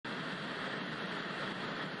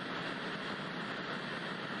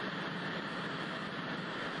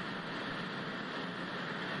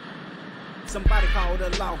Somebody call the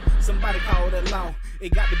law. Somebody call the law.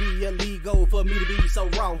 It got to be illegal for me to be so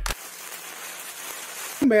wrong.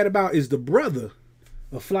 What I'm mad about is the brother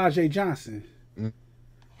of Flau'jae Johnson.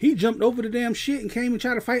 He jumped over the damn shit and came and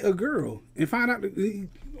tried to fight a girl and found out that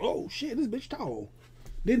oh shit, this bitch tall.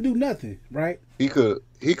 Didn't do nothing, right? He could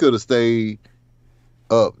have stayed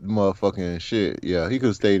up, motherfucking shit. Yeah, he could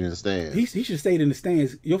have stayed in the stands. He should have stayed in the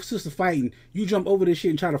stands. Your sister fighting, you jump over this shit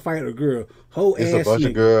and try to fight a girl. Whole There's ass a bunch nigga.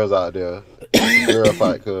 of girls out there. Girl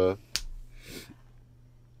fight, cuz.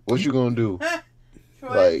 What you gonna do?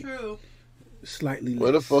 Like, slightly less.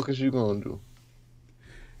 what the fuck is you gonna do?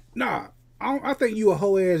 Nah, I think you a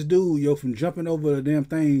whole ass dude, yo, from jumping over the damn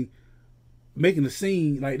thing, making a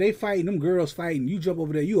scene. Like, they fighting, them girls fighting. You jump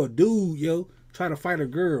over there, you a dude, yo, try to fight a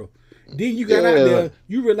girl. Then you got out there,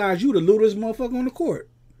 you realize you the littlest motherfucker on the court.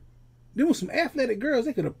 There was some athletic girls,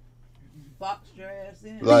 they could have boxed your ass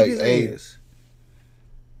in. Like, hey,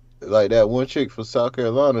 like that one chick from South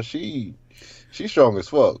Carolina, she strong as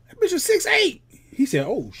fuck. That bitch was 6'8". He said,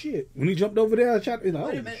 "Oh shit!" When he jumped over there, like,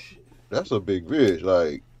 oh, shit. That's a big bitch.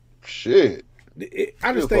 Like, shit.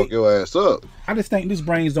 I just think fuck your ass up. I just think this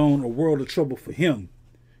brings on a world of trouble for him,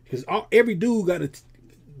 because every dude got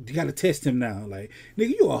to test him now. Like, nigga,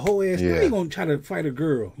 you a whole ass. Yeah. How you gonna try to fight a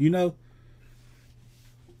girl? You know.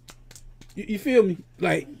 You feel me?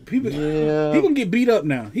 Like, people, Yeah. he gonna get beat up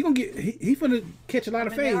now. He finna catch a lot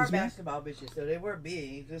of They are fades, man. basketball bitches, so they were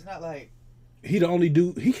big. It's not like He the only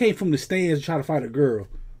dude. He came from the stands to try to fight a girl.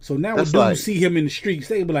 So now when That's dudes like- see him in the streets,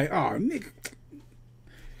 they be like, "Oh, nigga."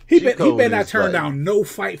 He better not turn down no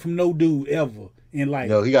fight from no dude ever in life.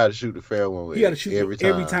 No, he got to shoot the fair one with. He got to shoot every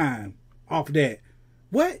time off that.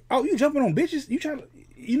 What? Oh, you jumping on bitches? You try to,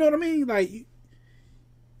 you know what I mean? Like,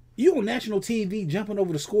 you on national TV jumping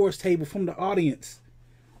over the scores table from the audience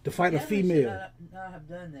to fight a female. Not have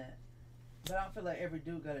done that, but I don't feel like every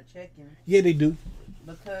dude got to check him. Yeah, they do.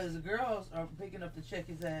 Because the girls are big enough to check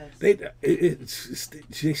his ass.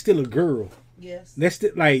 She's still a girl. Yes. That's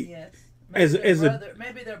still like. Yes.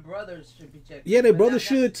 Maybe their brothers should be checked. Yeah, their brothers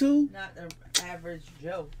should too. Not the average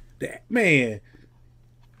Joe. That man.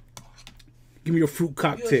 Give me your fruit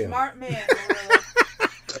cocktail. You're a smart man.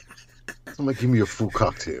 Somebody give me a fruit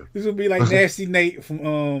cocktail. This would be like Nasty Nate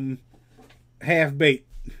from Half Baked.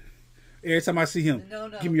 Every time I see him,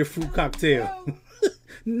 give me a fruit cocktail. No.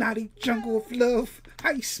 Naughty jungle of love,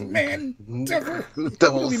 ice man, devil.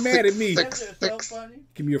 Don't be mad at me. So funny.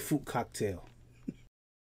 Give me a fruit cocktail.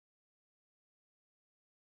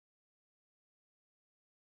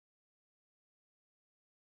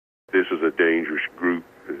 This is a dangerous groups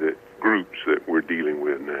that we're dealing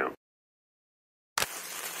with now.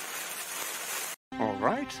 All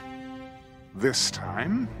right. This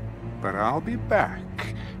time, but I'll be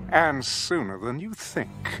back, and sooner than you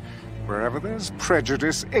think. Wherever there's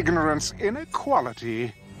prejudice, ignorance,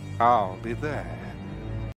 inequality, I'll be there.